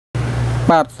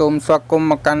បាទសូមស្វាគមន៍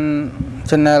មកកាន់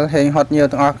channel Heng ហត់ញើ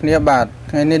ទាំងអស់គ្នាបាទ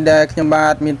ថ្ងៃនេះដែរខ្ញុំបា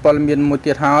ទមានព័ត៌មានមួយ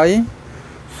ទៀតហើយ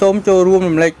សូមចូលរួម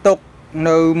រំលែកទុក្ខ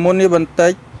នៅមុននេះបន្តិ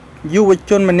ចយុវ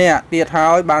ជនម្នាក់ទៀតហើ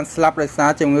យបានស្លាប់ដោយសារ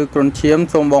ជំងឺគ្រុនឈាម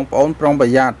សូមបងប្អូនប្រុងប្រ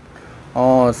យ័ត្ន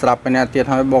ស្លាប់ម្នាក់ទៀត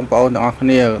ហើយបងប្អូនទាំងអស់គ្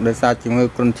នាដោយសារជំងឺ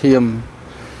គ្រុនឈាម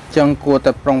ចឹងគួរ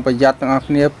តែប្រុងប្រយ័ត្នទាំងអស់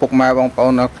គ្នាពុកម៉ែបងប្អូ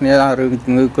នទាំងអស់គ្នារឿង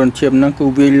ជំងឺគ្រុនឈាមហ្នឹងគឺ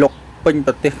វាលុកពេញ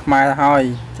ប្រទេសខ្មែរហើយ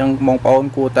ចឹងបងប្អូន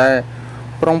គួរតែ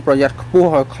ប្រុងប្រយ័ត្នខ្ពស់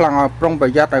ឲ្យខ្លាំងឲ្យប្រុងប្រ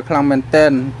យ័ត្នឲ្យខ្លាំងមែនទែ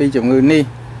នពីជំងឺនេះ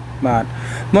បាទ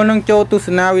មុននឹងចូលទស្ស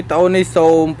នាវីដេអូនេះសូ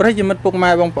មប្រិយមិត្តពុក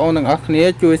ម៉ែបងប្អូនទាំងអស់គ្នា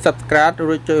ជួយ Subscribe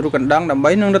រួចចុចរូបកណ្ដឹងដើម្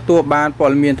បីនឹងទទួលបានព័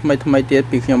ត៌មានថ្មីៗទៀត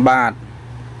ពីខ្ញុំបាទ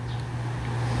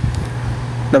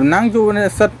តំណាងយុវនិ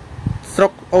ស្សិតស្រុ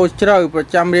កអូជ្រៅប្រ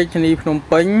ចាំរាជធានីភ្នំ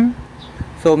ពេញ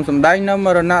សូមសម្ដែងនៅម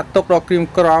រណទុក្ខដ៏ក្រៀម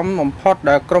ក្រំបំផុត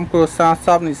ដែលក្រុមគ្រួសារស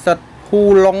ពនិស្សិតភូ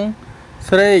ឡុង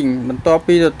ស្រេងបន្ទាប់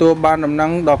ពីទទួលបានដំណឹ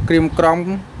ងដ៏ក្រៀមក្រំ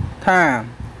ថា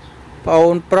ប្អូ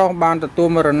នប្រុសបានទទួល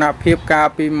មរណភាពកាល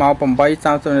ពីម៉ោង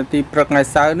 8:30 នាទីព្រឹកថ្ងៃ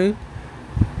សៅរ៍នេះ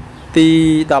ទី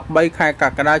13ខែក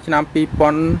ក្កដាឆ្នាំ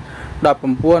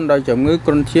2019ដោយជំងឺ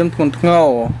គ្រុនឈាមធ្ងន់ធ្ងរ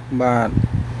បាទ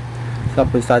សព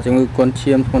ពិសាជំងឺគ្រុន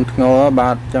ឈាមធ្ងន់ធ្ងរ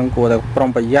បាទចឹងគួរតែប្រុង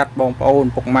ប្រយ័ត្នបងប្អូន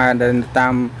ពុកម៉ែដែលតា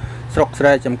មស្រុកស្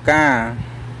រែចំការ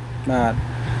បាទ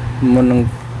មុននឹង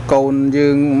កូនយើ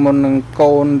ងមុននឹង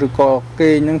កូនឬក៏គេ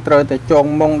នឹងត្រូវតែចង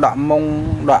មុងដាក់មុង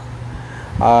ដាក់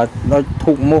ដូច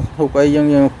ធូបមុខធូបអីយើ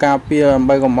ងការពារដើម្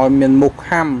បីកុំឲ្យមានមុខ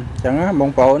ខាំអញ្ចឹងណាបង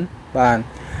ប្អូនបាទ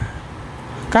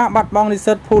ការបាត់បង់និស្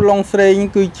សិតភូឡុងស្រេង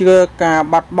គឺជាការ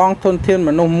បាត់បង់ធនធានម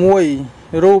នុស្សមួយ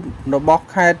រូបរបស់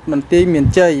ខេត្តបន្ទាយមាន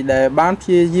ជ័យដែលបានព្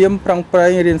យាយាមប្រឹងប្រែ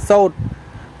ងរៀនសូត្រ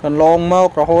កន្លងមក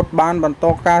រហូតបានបន្ត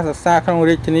ការសិក្សាក្នុង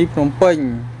រាជធានីភ្នំពេញ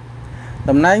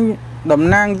តំ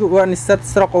ណាងយុវនិស្សិត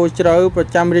ស្រុកអូជ្រៅប្រ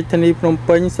ចាំរាជធានីភ្នំ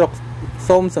ពេញស្រុក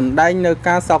សូមសម្ដែងនៅ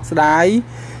ការសោកស្ដាយ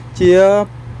ជា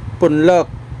ពន្លក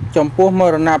ចំពោះម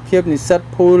រណភាពនិស្សិត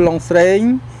ភូឡុងស្រេង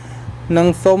និង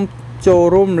សូមចូល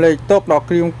រួមលេខទុកដល់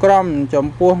ក្រៀមក្រំចំ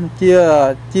ពោះ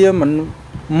ជាមិន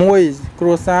មួយគ្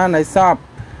រួសារនៃសព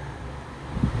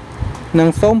និង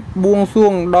សូមបួងសួ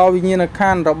ងដល់វិញ្ញាណក្ខ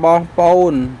ន្ធរបស់ប្អូ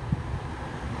ន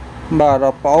បាទរ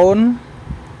បស់ប្អូន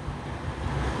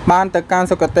បានទៅកាន់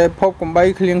សុគតិភពកំបី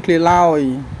ឃ្លៀងឃ្លាឡើយ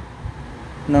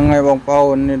នឹងហើយបងប្អូ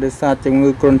ននេះដោយសារជំងឺ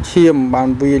គ្រុនឈាមបាន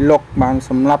វាយលុកបានស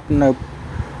ម្លាប់នៅ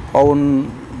ប្អូន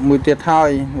មួយទៀតហើ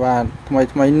យបាទ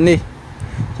ថ្មីនេះ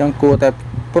ចឹងគួរតែ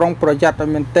ប្រុងប្រយ័ត្នឲ្យ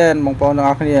មែនទែនបងប្អូនទាំង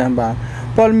អស់គ្នាបាទ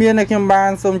ព័ត៌មានដែលខ្ញុំបាន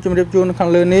សូមជម្រាបជូននៅខាង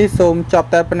លើនេះសូមចប់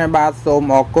តែប៉ុណ្ណេះបាទសូម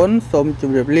អរគុណសូមជ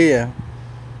ម្រាបលា